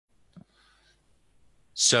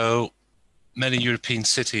So many European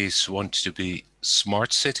cities want to be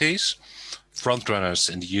smart cities,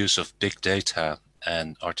 frontrunners in the use of big data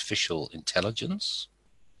and artificial intelligence.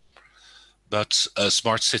 But a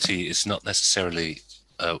smart city is not necessarily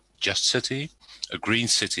a just city, a green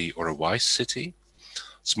city, or a wise city.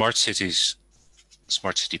 Smart city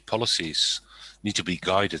policies need to be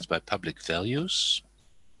guided by public values.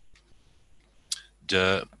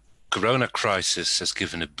 The Corona crisis has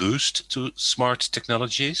given a boost to smart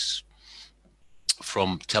technologies,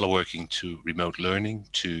 from teleworking to remote learning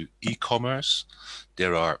to e-commerce.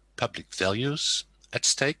 There are public values at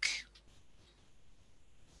stake.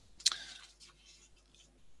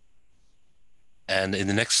 And in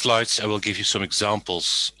the next slides, I will give you some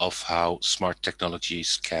examples of how smart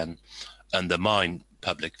technologies can undermine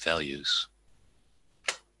public values.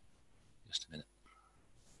 Just a minute.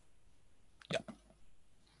 Yeah.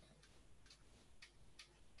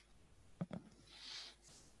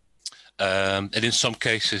 And in some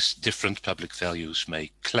cases, different public values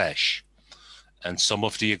may clash. And some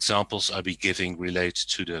of the examples I'll be giving relate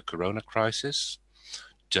to the Corona crisis.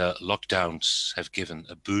 The lockdowns have given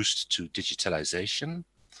a boost to digitalization.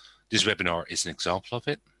 This webinar is an example of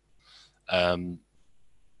it.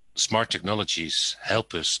 Smart technologies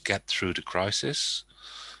help us get through the crisis,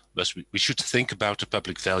 but we should think about the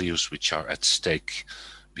public values which are at stake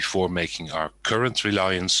before making our current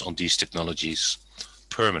reliance on these technologies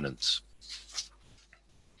permanent.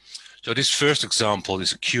 So this first example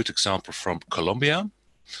is a cute example from Colombia.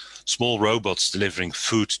 Small robots delivering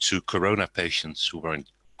food to Corona patients who were in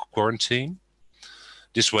quarantine.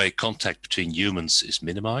 This way, contact between humans is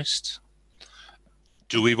minimized.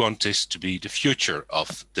 Do we want this to be the future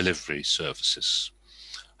of delivery services?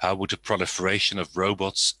 How would the proliferation of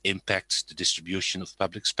robots impact the distribution of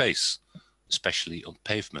public space, especially on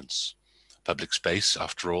pavements? Public space,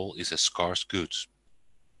 after all, is a scarce good.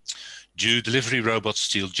 Do delivery robots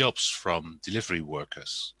steal jobs from delivery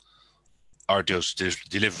workers? Are those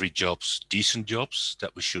delivery jobs decent jobs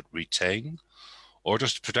that we should retain? Or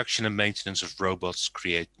does the production and maintenance of robots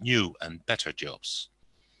create new and better jobs?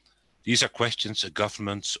 These are questions a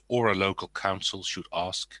government or a local council should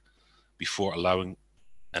ask before allowing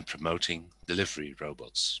and promoting delivery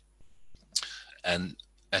robots. And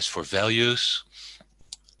as for values,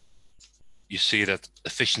 you see that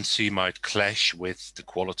efficiency might clash with the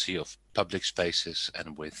quality of public spaces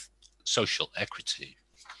and with social equity.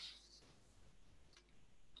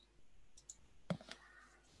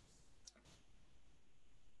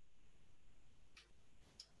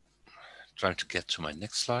 Trying to get to my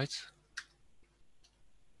next slide.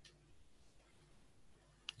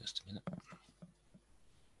 Just a minute.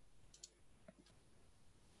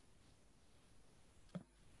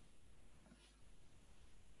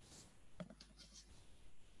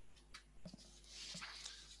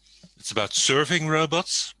 It's about serving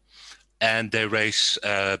robots, and they raise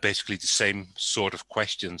basically the same sort of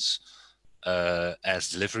questions as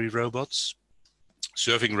delivery robots.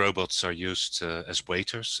 Serving robots are used as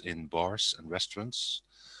waiters in bars and restaurants.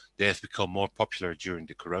 They have become more popular during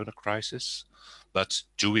the Corona crisis, but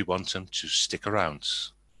do we want them to stick around?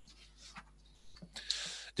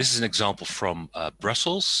 This is an example from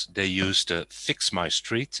Brussels. They use the Fix My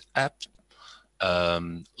Street app,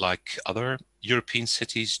 like other European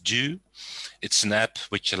cities do. It's an app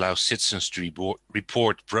which allows citizens to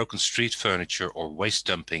report broken street furniture or waste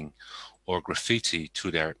dumping or graffiti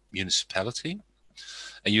to their municipality.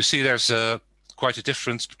 And you see there's quite a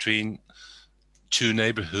difference between two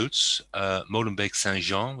neighborhoods, Molenbeek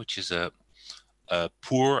Saint-Jean, which is a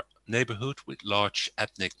poor neighborhood with large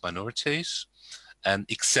ethnic minorities, and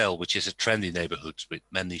Ixelles, which is a trendy neighborhood with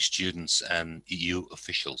many students and EU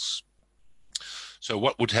officials. So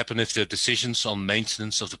what would happen if the decisions on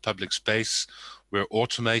maintenance of the public space were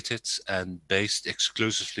automated and based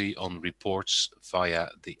exclusively on reports via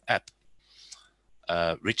the app?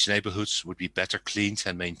 Rich neighborhoods would be better cleaned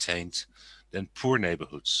and maintained than poor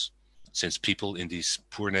neighborhoods, since people in these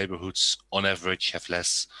poor neighborhoods on average have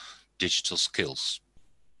less digital skills.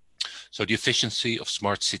 So the efficiency of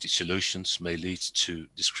smart city solutions may lead to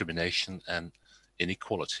discrimination and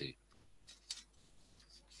inequality.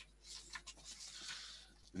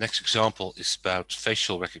 The next example is about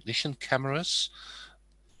facial recognition cameras.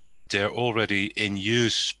 They're already in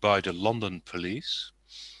use by the London police.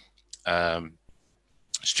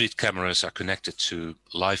 Street cameras are connected to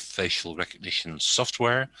live facial recognition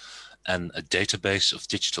software and a database of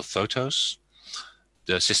digital photos.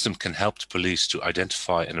 The system can help the police to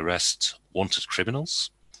identify and arrest wanted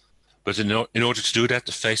criminals. But in order to do that,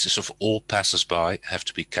 the faces of all passers-by have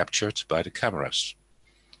to be captured by the cameras.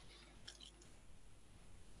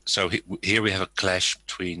 So here we have a clash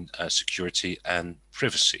between security and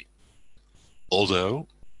privacy. Although,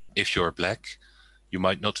 if you're black, you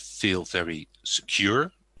might not feel very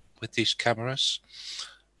secure with these cameras.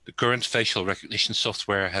 The current facial recognition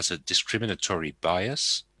software has a discriminatory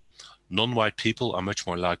bias. Non-white people are much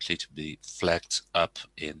more likely to be flagged up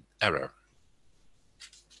in error.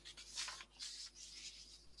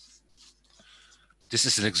 This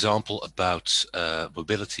is an example about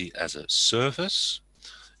mobility as a service.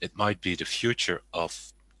 It might be the future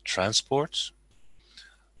of transport.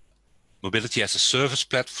 Mobility as a service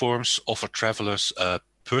platforms offer travelers a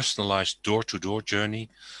personalized door-to-door journey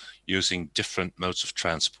using different modes of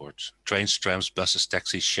transport: trains, trams, buses,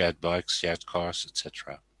 taxis, shared bikes, shared cars,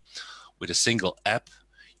 etc. With a single app,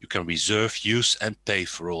 you can reserve, use, and pay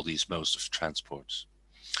for all these modes of transport.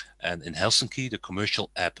 And in Helsinki, the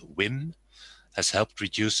commercial app Wim has helped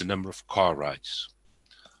reduce the number of car rides.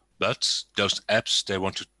 But those apps, they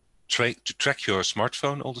want to track your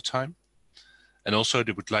smartphone all the time. And also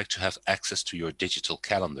they would like to have access to your digital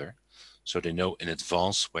calendar so they know in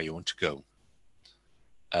advance where you want to go.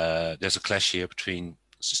 There's a clash here between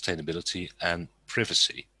sustainability and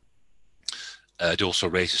privacy. It also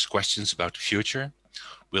raises questions about the future.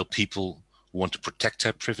 Will people who want to protect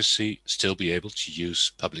their privacy still be able to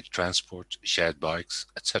use public transport, shared bikes,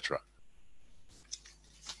 etc.?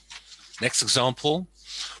 Next example,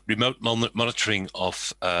 remote monitoring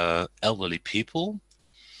of elderly people.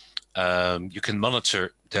 You can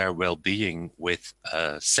monitor their well-being with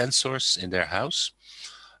sensors in their house.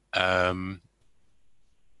 And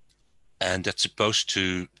that's supposed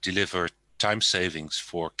to deliver time savings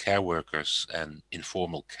for care workers and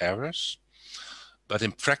informal carers. But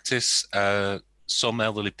in practice, some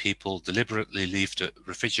elderly people deliberately leave the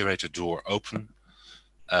refrigerator door open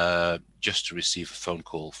just to receive a phone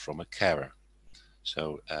call from a carer.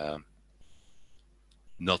 So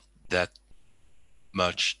not that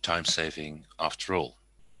much time saving after all.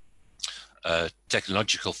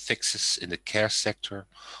 Technological fixes in the care sector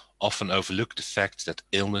often overlook the fact that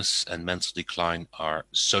illness and mental decline are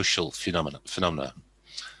social phenomena.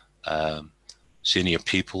 Senior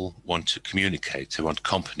people want to communicate, they want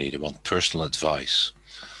company, they want personal advice.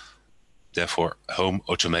 Therefore, home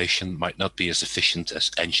automation might not be as efficient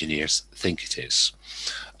as engineers think it is.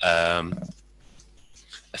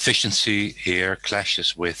 Efficiency here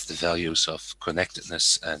clashes with the values of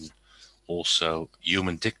connectedness and also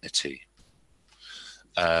human dignity,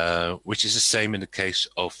 which is the same in the case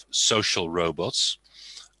of social robots,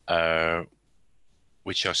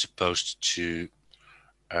 which are supposed to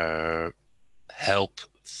help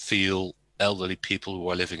feel elderly people who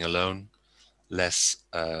are living alone less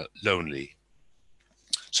lonely.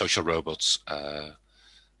 Social robots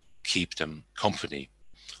keep them company,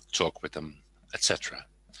 talk with them, etc.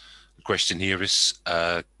 The question here is,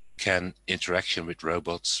 can interaction with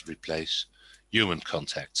robots replace human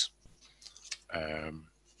contact?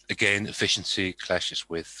 Again, efficiency clashes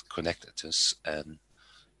with connectedness and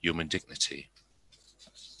human dignity.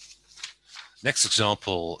 Next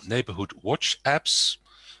example, neighborhood watch apps.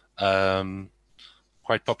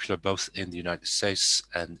 Quite popular both in the United States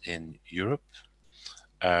and in Europe.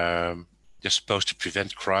 They're supposed to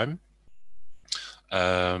prevent crime.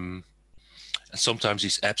 And sometimes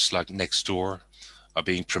these apps like Nextdoor are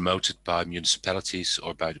being promoted by municipalities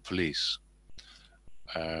or by the police.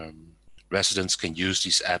 Residents can use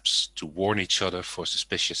these apps to warn each other for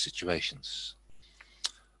suspicious situations.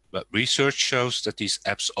 But research shows that these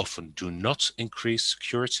apps often do not increase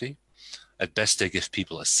security. At best, they give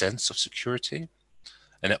people a sense of security.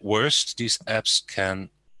 And at worst, these apps can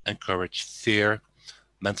encourage fear,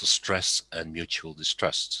 mental stress, and mutual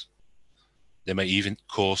distrust. They may even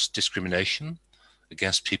cause discrimination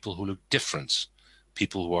against people who look different,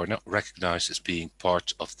 people who are not recognized as being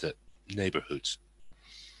part of the neighborhood.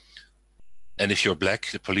 And if you're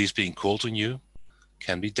black, the police being called on you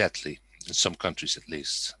can be deadly, in some countries at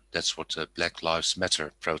least. That's what the Black Lives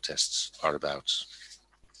Matter protests are about.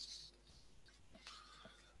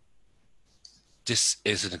 This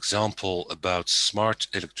is an example about smart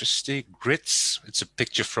electricity grids. It's a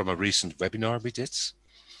picture from a recent webinar we did.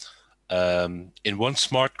 In one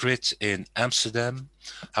smart grid in Amsterdam,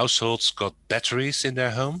 households got batteries in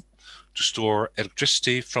their home to store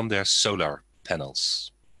electricity from their solar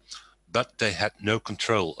panels. But they had no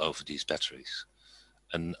control over these batteries.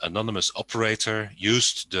 An anonymous operator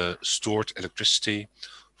used the stored electricity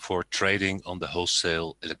for trading on the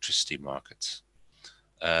wholesale electricity market.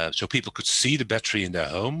 So people could see the battery in their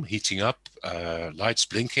home heating up, lights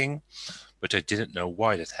blinking, but they didn't know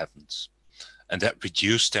why that happened. And that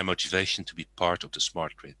reduced their motivation to be part of the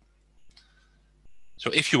smart grid. So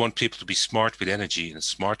if you want people to be smart with energy in a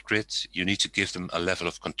smart grid, you need to give them a level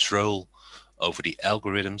of control over the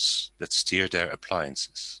algorithms that steer their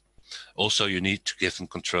appliances. Also, you need to give them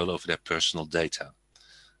control over their personal data.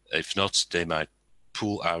 If not, they might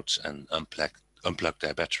pull out and unplug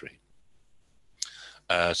their battery.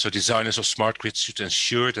 So designers of smart grids should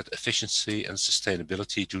ensure that efficiency and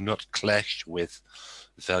sustainability do not clash with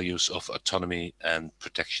values of autonomy and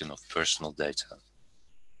protection of personal data.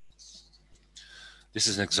 This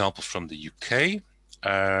is an example from the UK.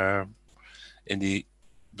 In the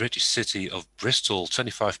British city of Bristol,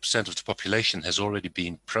 25% of the population has already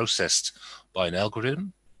been processed by an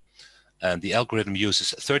algorithm. And the algorithm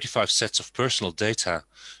uses 35 sets of personal data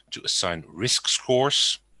to assign risk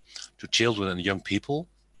scores to children and young people,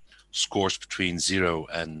 scores between 0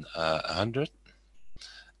 and 100.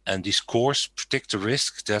 And these scores predict the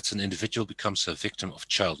risk that an individual becomes a victim of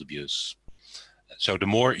child abuse. So the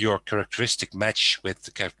more your characteristic match with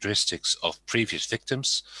the characteristics of previous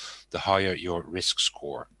victims, the higher your risk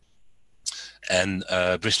score. And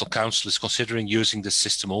Bristol Council is considering using this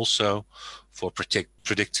system also for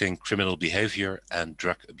predicting criminal behavior and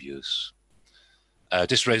drug abuse.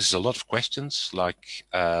 This raises a lot of questions like,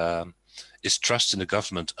 is trust in the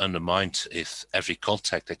government undermined if every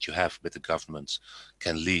contact that you have with the government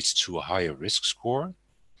can lead to a higher risk score?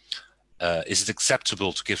 Is it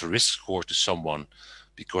acceptable to give a risk score to someone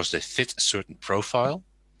because they fit a certain profile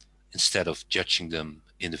instead of judging them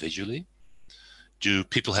individually? Do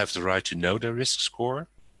people have the right to know their risk score?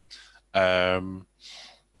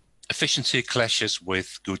 Efficiency clashes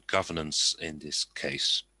with good governance in this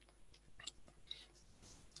case.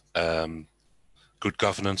 Good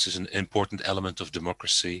governance is an important element of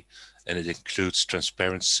democracy, and it includes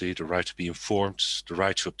transparency, the right to be informed, the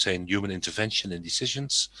right to obtain human intervention in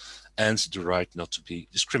decisions, and the right not to be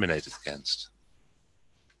discriminated against.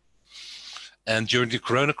 And during the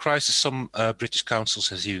corona crisis, some British councils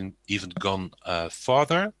have even gone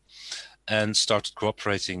farther and started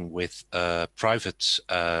cooperating with private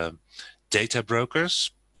data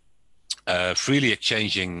brokers, freely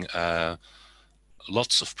exchanging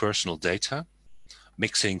lots of personal data,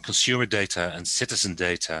 mixing consumer data and citizen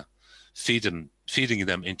data, feeding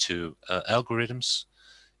them into algorithms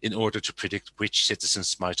in order to predict which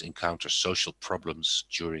citizens might encounter social problems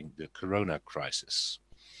during the corona crisis.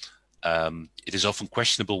 It is often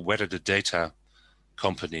questionable whether the data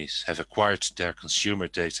companies have acquired their consumer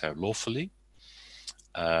data lawfully.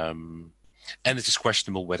 And it is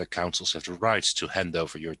questionable whether councils have the right to hand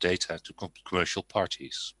over your data to commercial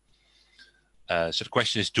parties. So the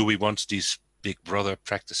question is, do we want these big brother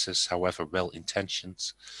practices, however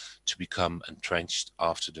well-intentioned, to become entrenched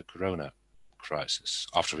after the corona crisis,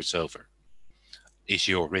 after it's over? Is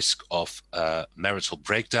your risk of marital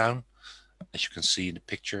breakdown, as you can see in the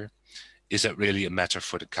picture, is that really a matter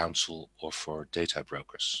for the council or for data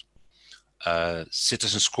brokers?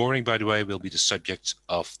 Citizen scoring, by the way, will be the subject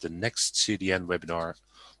of the next CDN webinar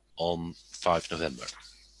on 5 November.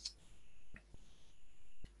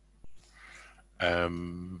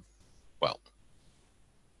 Well,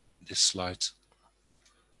 this slide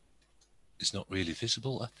is not really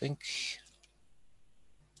visible, I think.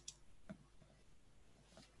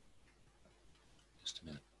 Just a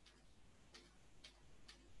minute.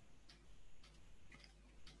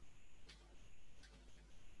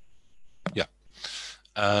 Yeah.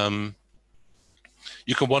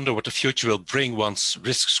 You can wonder what the future will bring once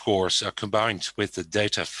risk scores are combined with the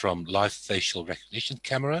data from live facial recognition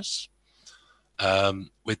cameras.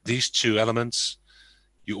 With these two elements,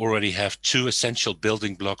 you already have two essential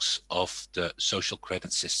building blocks of the social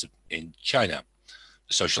credit system in China.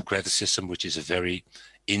 The social credit system, which is a very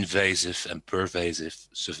invasive and pervasive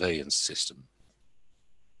surveillance system.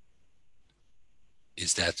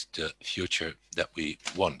 Is that the future that we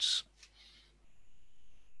want?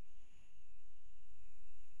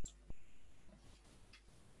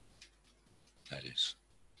 That is.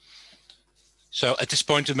 So at this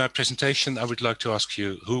point in my presentation, I would like to ask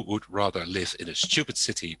you who would rather live in a stupid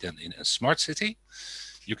city than in a smart city?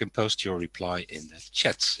 You can post your reply in the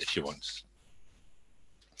chat if you want.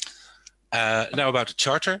 Now about the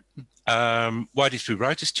charter. Why did we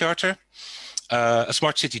write this charter? A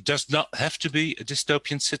smart city does not have to be a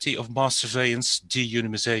dystopian city of mass surveillance,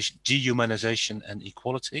 dehumanization and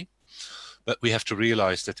equality. But we have to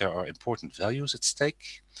realize that there are important values at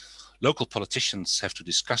stake. Local politicians have to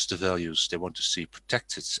discuss the values they want to see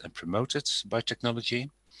protected and promoted by technology,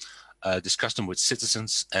 discuss them with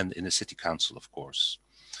citizens and in the city council, of course.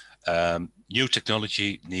 New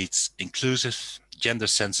technology needs inclusive,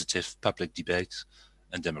 gender-sensitive public debate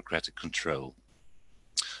and democratic control,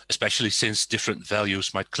 especially since different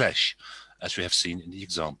values might clash. as we have seen in the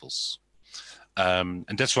examples. And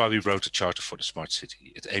that's why we wrote a charter for the smart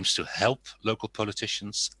city. It aims to help local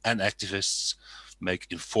politicians and activists make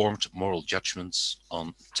informed moral judgments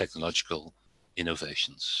on technological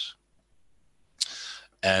innovations.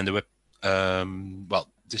 And the well,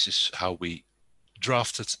 this is how we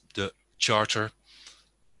drafted the charter.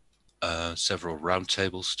 Several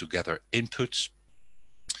roundtables to gather input.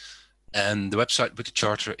 And the website with the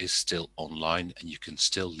charter is still online, and you can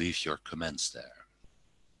still leave your comments there.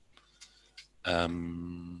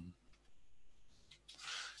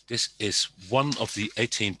 This is one of the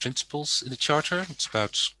 18 principles in the charter. It's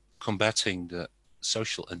about combating the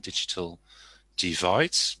social and digital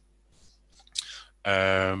divides.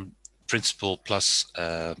 Principle plus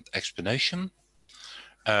explanation.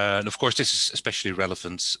 And of course, this is especially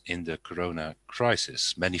relevant in the corona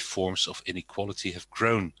crisis. Many forms of inequality have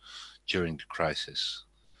grown during the crisis.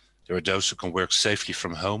 There are those who can work safely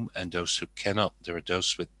from home and those who cannot. There are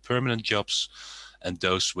those with permanent jobs and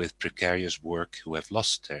those with precarious work who have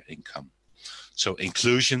lost their income. So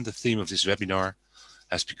inclusion, the theme of this webinar,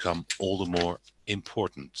 has become all the more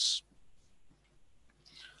important.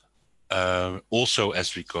 Also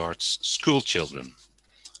as regards school children.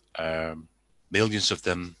 Millions of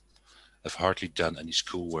them have hardly done any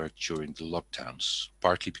schoolwork during the lockdowns,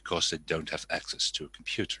 partly because they don't have access to a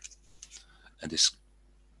computer. And this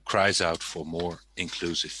cries out for more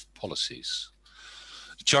inclusive policies.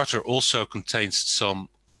 The Charter also contains some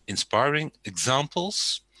inspiring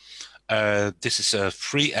examples. This is a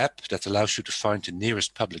free app that allows you to find the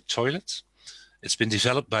nearest public toilet. It's been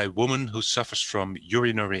developed by a woman who suffers from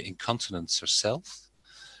urinary incontinence herself,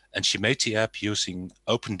 and she made the app using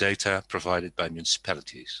open data provided by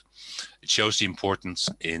municipalities. It shows the importance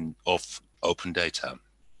of open data.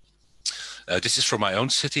 This is from my own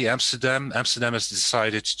city, Amsterdam. Amsterdam has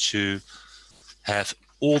decided to have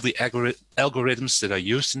all the algorithms that are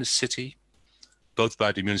used in the city, both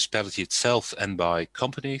by the municipality itself and by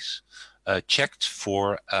companies, checked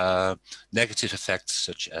for negative effects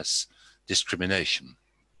such as discrimination.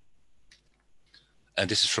 And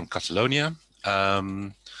this is from Catalonia.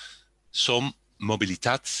 Som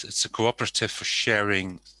Mobilitat, it's a cooperative for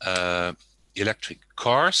sharing electric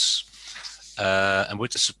cars. And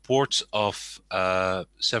with the support of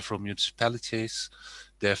several municipalities,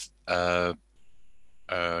 they've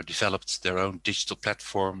developed their own digital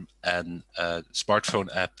platform and smartphone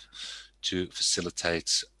app to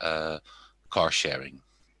facilitate car sharing.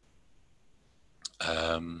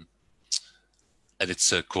 And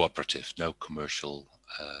it's a cooperative, no commercial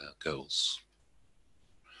goals.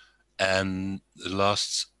 And the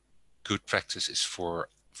last good practice is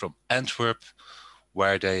from Antwerp,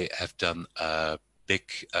 where they have done a big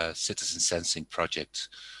citizen sensing project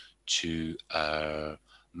to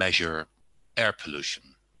measure air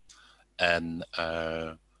pollution. And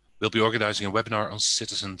we'll be organizing a webinar on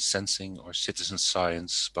citizen sensing or citizen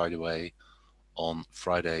science, by the way, on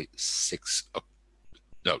Friday,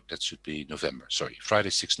 Friday,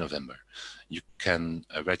 6 November. You can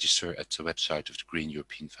register at the website of the Green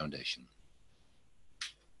European Foundation.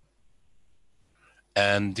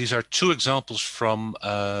 And these are two examples from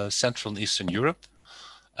Central and Eastern Europe,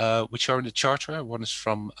 which are in the Charter. One is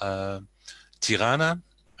from Tirana,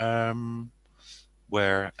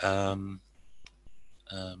 where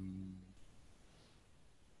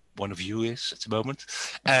one of you is at the moment,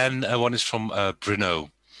 and one is from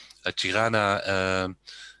Brno. Tirana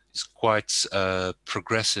is quite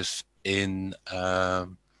progressive in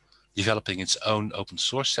developing its own open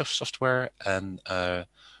source software, and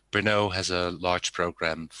Brno has a large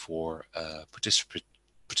program for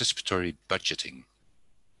participatory budgeting.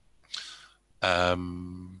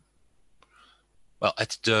 Well,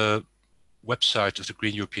 at the website of the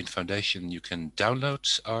Green European Foundation, you can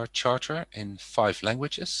download our charter in 5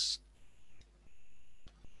 languages.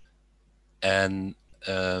 And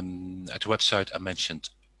at the website I mentioned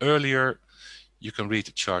earlier, you can read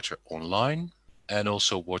the charter online and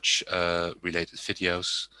also watch related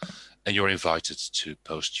videos, and you're invited to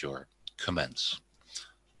post your comments.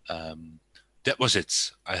 That was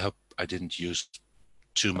it. I hope I didn't use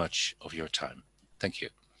too much of your time. Thank you.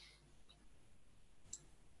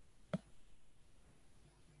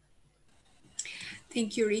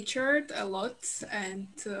 Thank you, Richard, a lot, and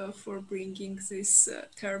for bringing this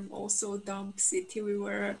term also, dump city. We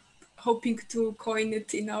were hoping to coin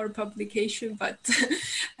it in our publication, but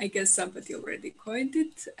I guess somebody already coined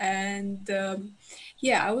it. And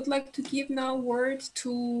yeah, I would like to give now word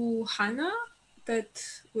to Hannah,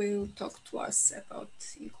 that will talk to us about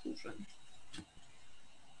inclusion.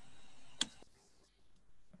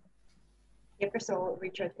 Yeah, first of all,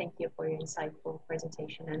 Richard, thank you for your insightful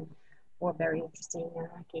presentation. And or very interesting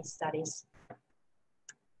case studies.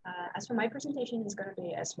 As for my presentation, it's going to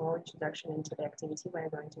be a small introduction into the activity we're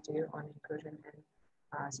going to do on inclusion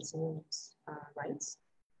and citizens' rights.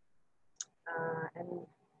 And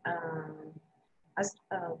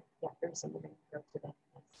very simple thing to go to the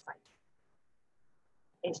next slide.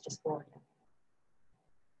 It's just for you.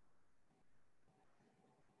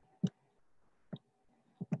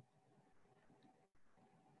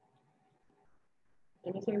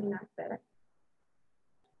 Can you hear me now better?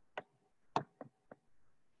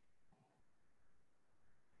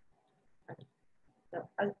 So,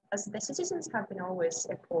 as the citizens have been always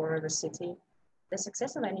a core of a city, the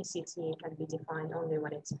success of any city can be defined only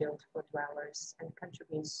when it's built for dwellers and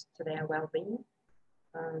contributes to their well-being.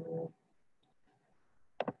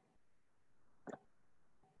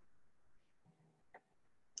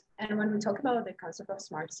 And when we talk about the concept of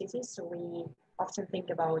smart cities, so we often think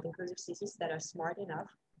about inclusive cities that are smart enough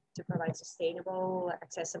to provide sustainable,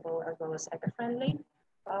 accessible, as well as eco-friendly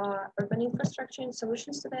urban infrastructure and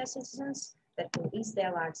solutions to their citizens that can ease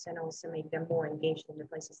their lives and also make them more engaged in the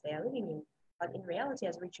places they are living in. But in reality,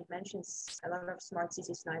 as Richard mentions, a lot of smart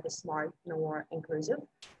cities neither smart nor inclusive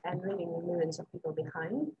and leaving millions of people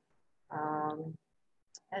behind.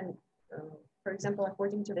 For example,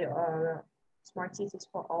 according to the Smart Cities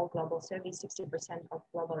for All global survey, 60% of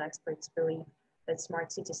global experts believe that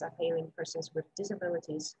smart cities are failing persons with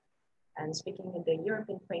disabilities. And speaking in the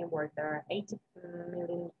European framework, there are 80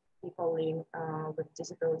 million people living with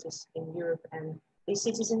disabilities in Europe, and these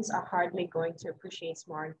citizens are hardly going to appreciate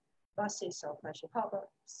smart buses or flashy pop-up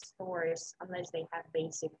stores unless they have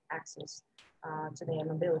basic access to their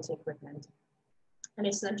mobility equipment. And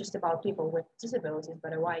it's not just about people with disabilities,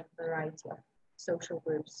 but a wide variety of social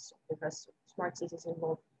groups, because smart cities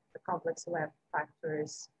involve the complex web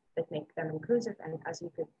factors that make them inclusive. And as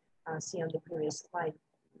you could see on the previous slide,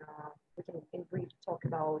 we can in brief talk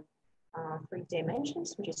about 3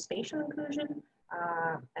 dimensions, which is spatial inclusion,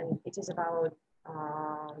 and it is about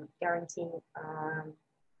guaranteeing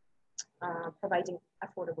providing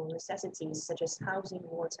affordable necessities such as housing,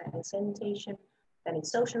 water, and sanitation. Then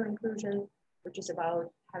it's social inclusion, which is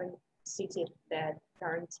about having a city that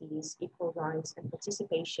guarantees equal rights and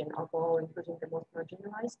participation of all, including the most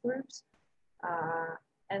marginalized groups.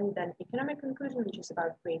 And then economic inclusion, which is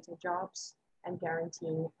about creating jobs and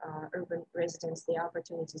guaranteeing urban residents the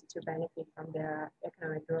opportunities to benefit from their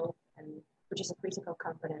economic growth, and which is a critical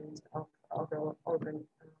component of overall urban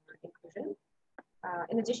inclusion.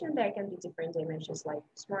 In addition, there can be different dimensions like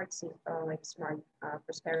smart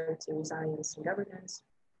prosperity, resilience, and governance.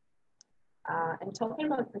 And talking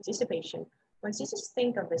about participation, when cities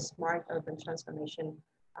think of the smart urban transformation,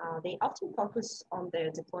 they often focus on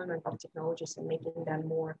the deployment of technologies and making them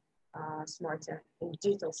more smarter in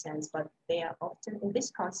digital sense, but they are often in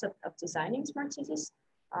this concept of designing smart cities.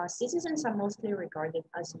 Citizens are mostly regarded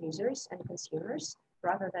as users and consumers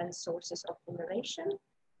rather than sources of innovation.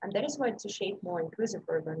 And that is why to shape more inclusive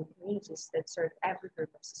urban communities that serve every group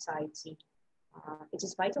of society, it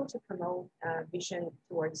is vital to promote a vision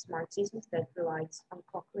towards smart cities that relies on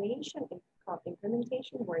co-creation and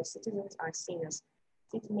co-implementation, where citizens are seen as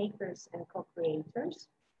city makers and co-creators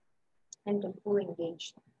and can fully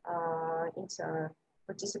engage into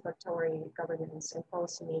participatory governance and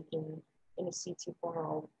policy making in a city for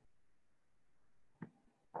all.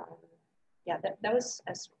 That was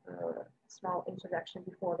a small introduction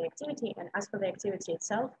before the activity. And as for the activity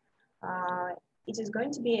itself, it is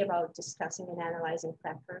going to be about discussing and analyzing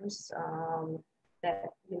platforms that,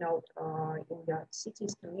 in your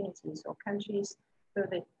cities, communities, or countries through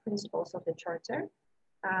the principles of the Charter.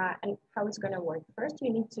 And how it's going to work. First,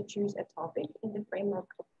 you need to choose a topic in the framework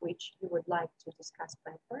of which you would like to discuss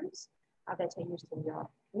platforms that are used in your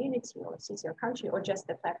community or city or country, or just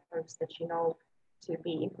the platforms that you know to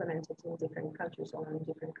be implemented in different countries or on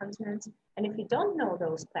different continents. And if you don't know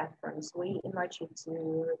those platforms, we invite you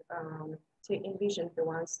to envision the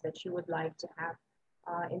ones that you would like to have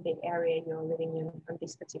in the area you're living in on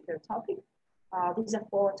this particular topic. These are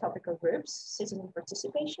 4 topical groups: citizen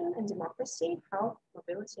participation and democracy, health,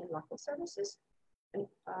 mobility, and local services. And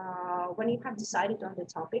when you have decided on the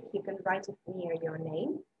topic, you can write it near your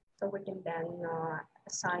name, so we can then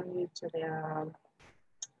assign you to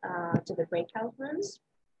the breakout rooms.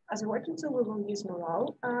 As a working tool, we will use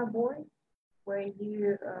Morale board, where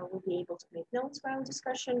you will be able to make notes while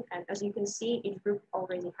discussion. And as you can see, each group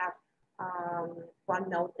already have one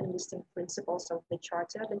note and listing principles of the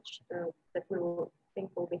Charter that we will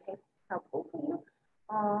think will be helpful for you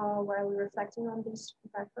while we're reflecting on these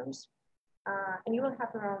platforms. And you will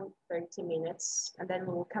have around 30 minutes, and then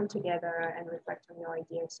we will come together and reflect on your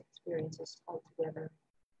ideas, experiences all together.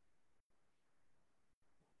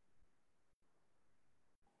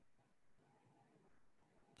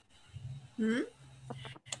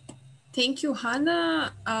 Thank you,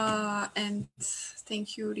 Hannah, and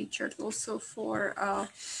thank you, Richard, also for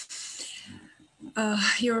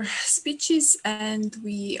your speeches. And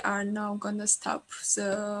we are now gonna stop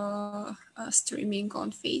the streaming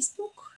on Facebook.